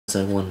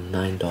I won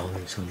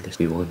 $9 on this.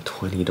 We won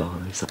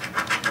 $20.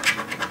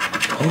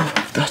 Oh,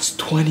 that's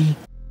 20.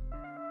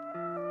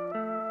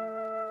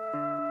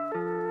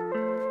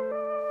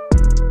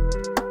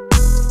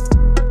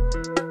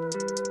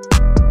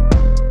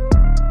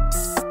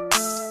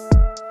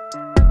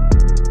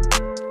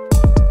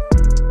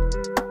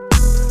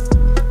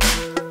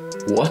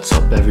 What's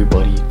up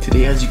everybody?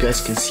 Today, as you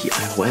guys can see,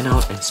 I went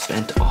out and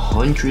spent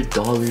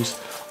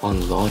 $100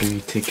 on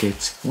lottery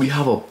tickets. We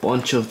have a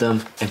bunch of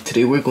them, and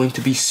today we're going to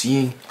be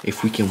seeing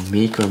if we can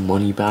make our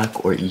money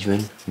back or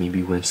even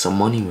maybe win some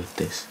money with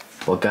this.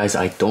 But guys,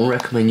 I don't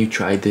recommend you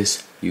try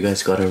this. You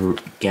guys gotta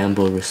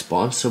gamble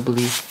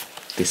responsibly.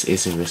 This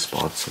isn't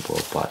responsible,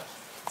 but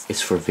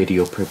it's for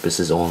video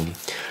purposes only.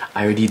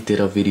 I already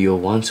did a video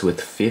once with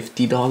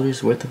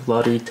 $50 worth of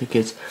lottery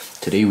tickets.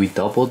 Today we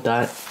doubled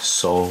that,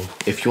 so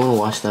if you want to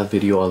watch that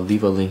video, I'll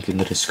leave a link in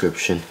the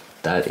description.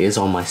 That is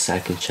on my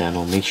second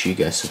channel. Make sure you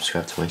guys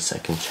subscribe to my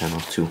second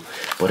channel too.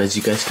 But as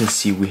you guys can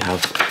see, we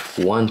have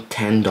one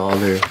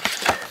 $10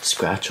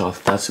 scratch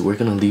off. We're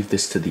gonna leave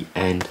this to the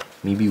end.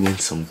 Maybe win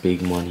some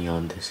big money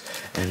on this.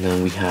 And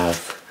then we have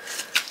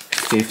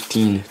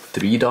 15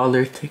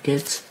 $3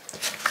 tickets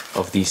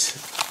of these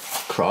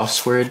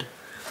crossword.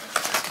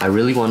 I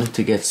really wanted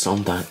to get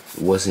some that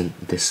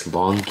wasn't this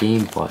long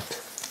game,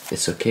 but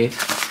it's okay.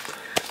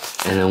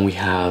 And then we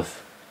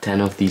have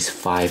 10 of these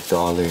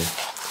 $5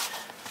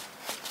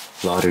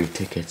 lottery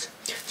tickets.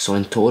 So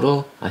in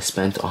total, I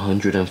spent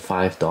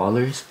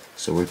 $105.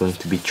 So we're going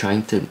to be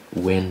trying to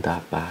win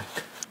that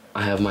back.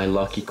 I have my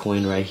lucky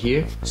coin right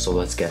here, so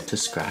let's get to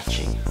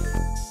scratching.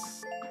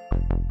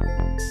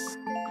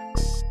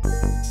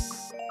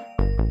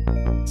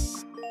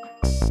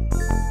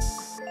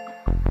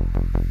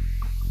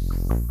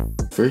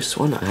 First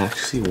one, I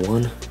actually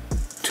won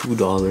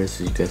 $2. As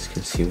you guys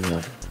can see, we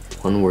have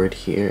one word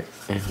here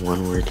and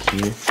one word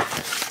here,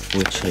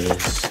 which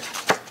is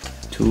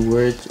 2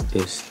 words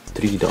is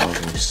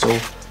 $3. So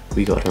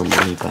we got our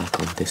money back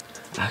on this.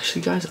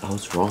 Actually guys, I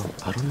was wrong.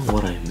 I don't know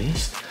what I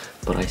missed,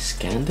 but I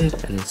scanned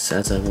it and it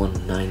says I won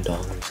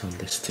 $9 on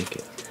this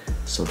ticket.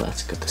 So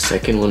that's good. The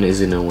second one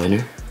isn't a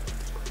winner.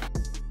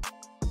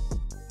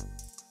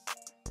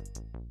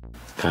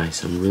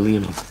 Guys, I'm really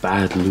in a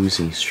bad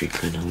losing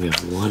streak right now. We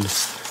have 1,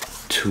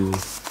 2,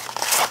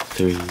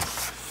 3,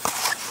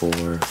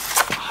 4,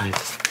 5,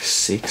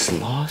 6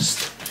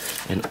 lost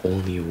and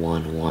only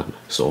 1 won.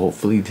 So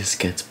hopefully this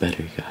gets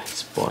better,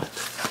 guys. But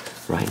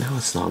right now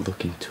it's not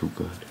looking too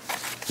good.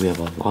 We have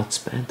a lot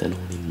spent and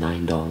only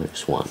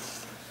 $9 won.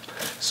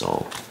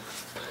 So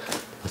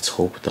let's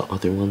hope the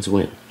other ones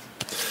win.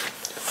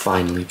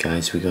 Finally,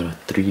 guys, we got a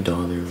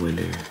 $3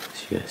 winner,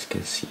 as you guys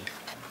can see.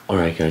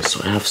 Alright guys,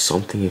 so I have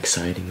something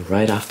exciting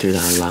right after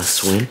that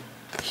last win.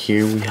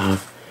 Here we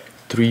have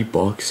 3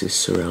 boxes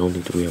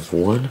surrounded. We have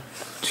 1,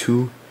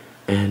 2,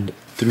 and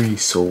 3.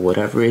 So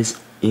whatever is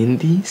in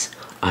these,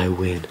 I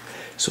win.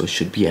 So it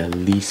should be at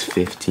least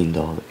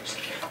 $15.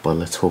 But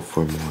let's hope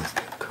for more.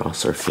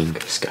 Cross our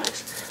fingers,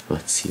 guys.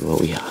 Let's see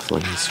what we have.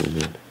 Let me zoom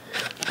in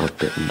a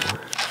bit more.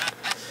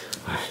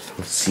 Alright,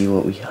 let's see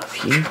what we have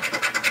here.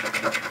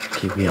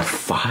 Okay, we have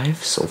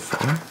 5 so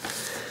far.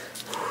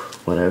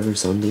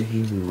 Whatever's under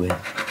here, we win.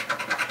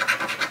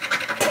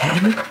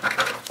 10?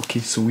 Okay,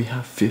 so we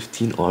have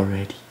 15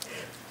 already.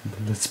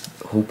 Let's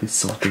hope it's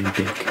something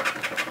big.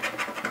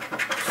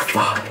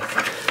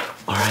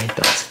 5. Alright,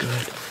 that's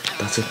good.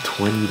 That's a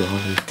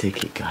 $20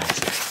 ticket, guys.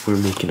 We're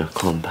making a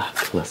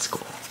comeback. Let's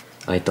go.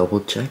 I double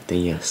checked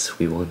and yes,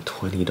 we won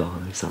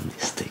 $20 on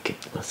this ticket.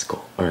 Let's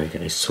go. Alright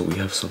guys, so we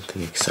have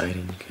something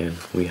exciting again.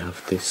 We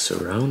have this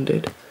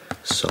surrounded.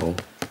 So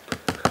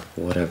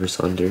whatever's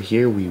under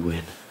here, we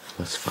win.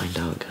 Let's find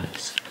out,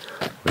 guys.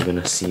 We're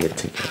gonna see it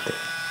together.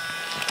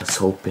 Let's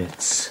hope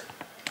it's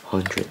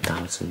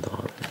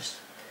 $100,000.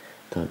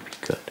 That'd be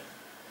good.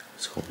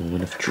 Let's go.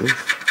 Moment of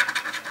truth.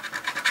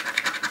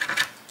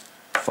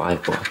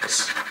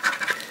 $5.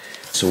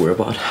 So we're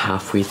about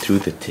halfway through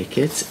the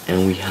tickets,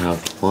 and we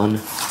have 1,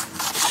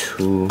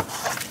 2,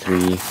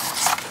 3,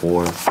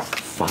 4,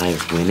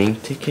 5 winning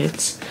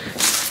tickets,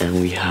 and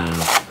we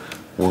have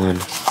 1,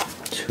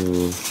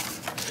 2,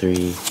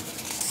 3,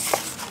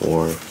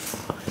 4,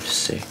 5,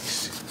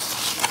 6,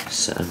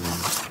 7,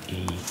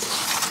 8,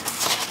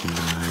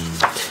 9,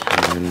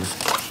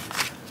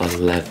 10,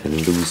 11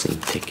 losing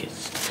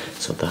tickets.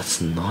 So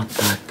that's not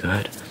that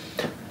good,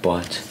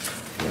 but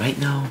right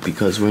now,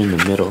 because we're in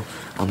the middle,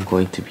 I'm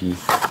going to be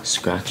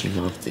scratching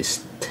off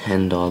this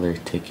 $10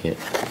 ticket.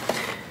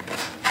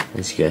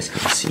 As you guys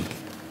can see,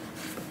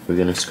 we're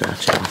gonna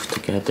scratch it off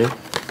together.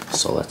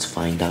 So let's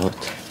find out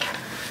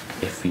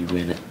if we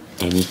win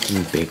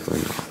anything big or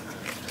not.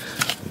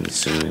 Let me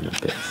zoom in a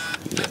bit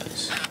for you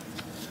guys.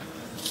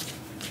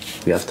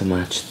 We have to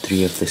match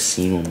 3 of the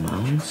same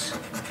amounts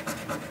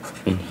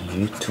in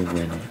here to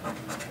win it.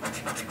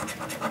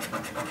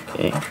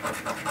 Okay,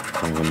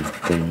 that one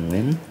didn't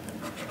win.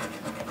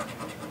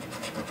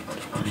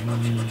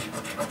 20.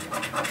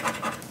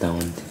 That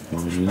one didn't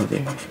win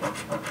either.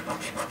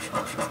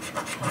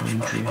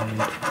 100.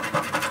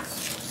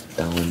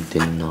 That one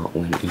did not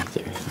win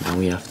either. Now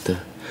we have to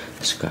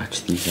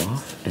scratch these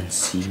off and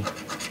see.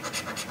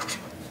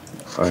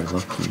 Our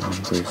lucky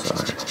numbers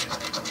are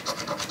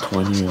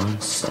 21,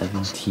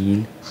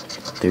 17,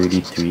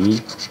 33,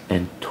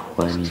 and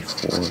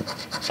 24,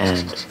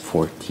 and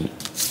 14.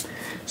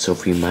 So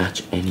if we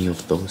match any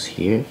of those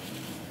here,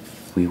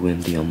 we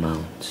win the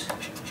amount.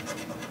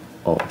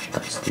 Oh,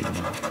 that's the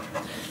amount.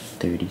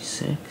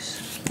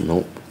 36,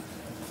 nope.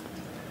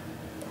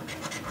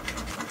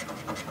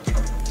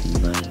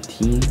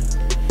 19,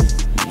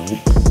 nope.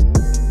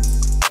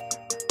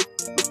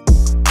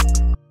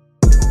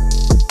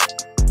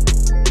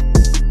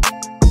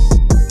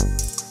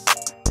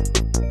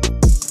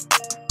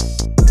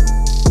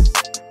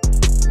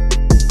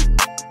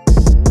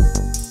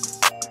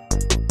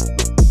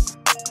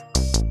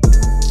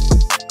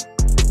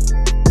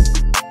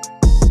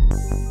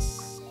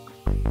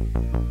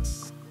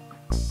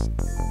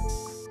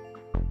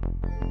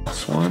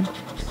 Last one,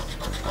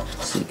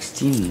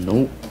 16,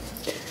 nope.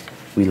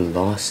 We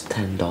lost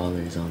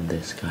 $10 on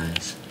this,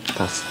 guys.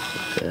 That's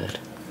not good.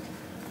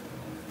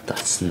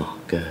 That's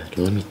not good.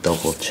 Let me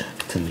double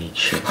check to make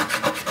sure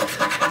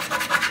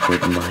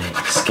with my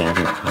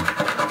scanner app.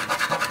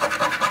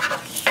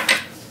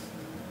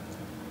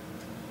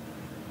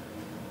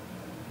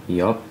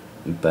 Yup,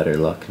 better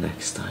luck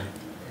next time.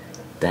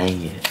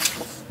 Dang it,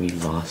 we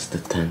lost the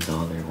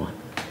 $10 one.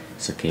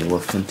 It's okay, we'll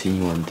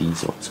continue on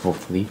these ones.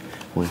 Hopefully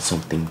win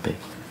something big.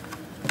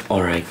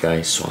 Alright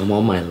guys, so I'm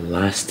on my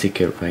last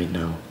ticket right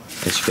now.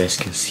 As you guys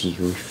can see,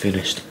 we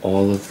finished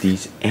all of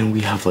these and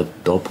we have a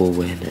double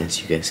win, as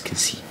you guys can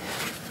see.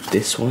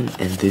 This one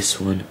and this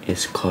one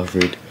is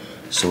covered,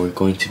 so we're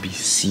going to be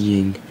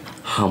seeing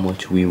how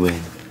much we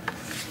win.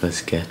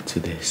 Let's get to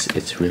this.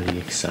 It's really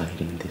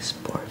exciting, this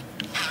part.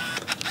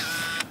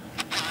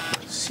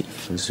 Let's see,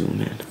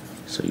 zoom in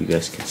so you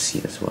guys can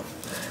see as well.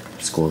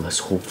 Let's go, let's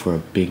hope for a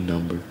big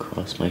number.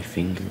 Cross my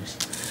fingers.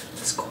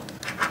 Let's go.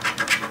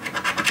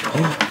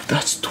 Oh,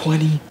 that's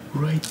 20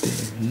 right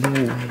there. No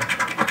way.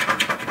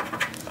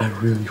 I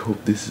really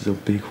hope this is a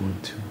big one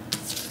too.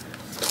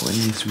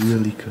 20 is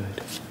really good.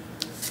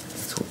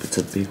 Let's hope it's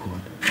a big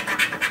one.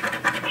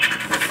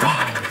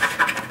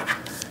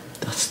 5.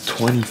 That's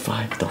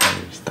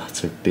 $25.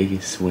 That's our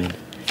biggest win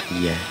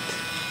yet.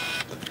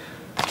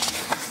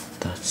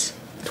 That's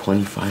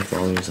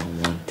 $25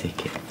 on one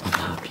ticket. I'm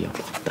happy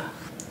about that.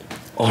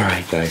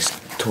 Alright guys,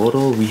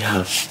 total we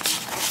have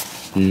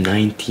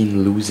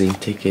 19 losing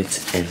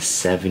tickets and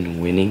 7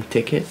 winning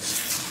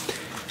tickets.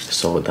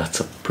 So that's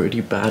a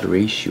pretty bad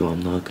ratio,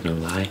 I'm not gonna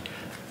lie.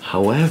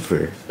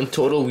 However, in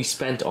total we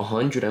spent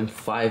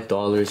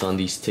 $105 on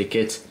these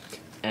tickets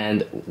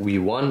and we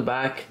won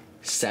back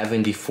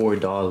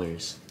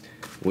 $74,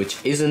 which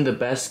isn't the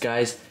best,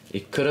 guys.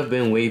 It could have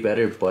been way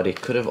better, but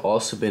it could have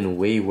also been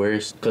way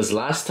worse, because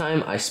last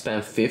time I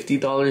spent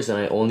 $50 and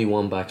I only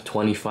won back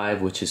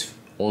 25, which is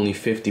only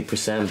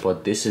 50%,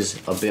 but this is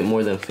a bit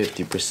more than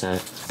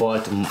 50%.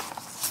 But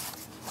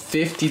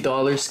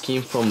 $50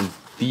 came from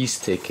these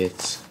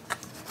tickets,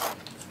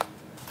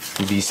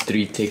 these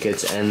 3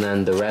 tickets, and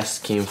then the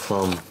rest came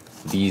from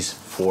these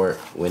 4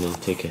 winning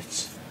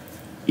tickets.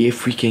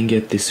 If we can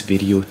get this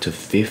video to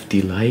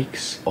 50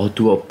 likes, I'll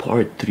do a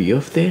part 3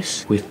 of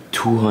this with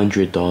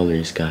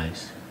 $200,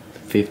 guys.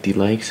 50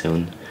 likes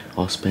and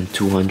I'll spend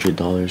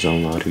 $200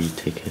 on lottery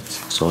tickets.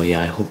 So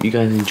yeah, I hope you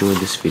guys enjoyed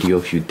this video.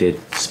 If you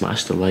did,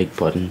 smash the like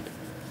button,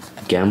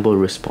 gamble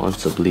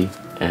responsibly,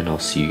 and I'll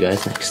see you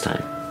guys next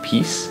time.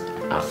 Peace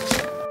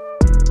out.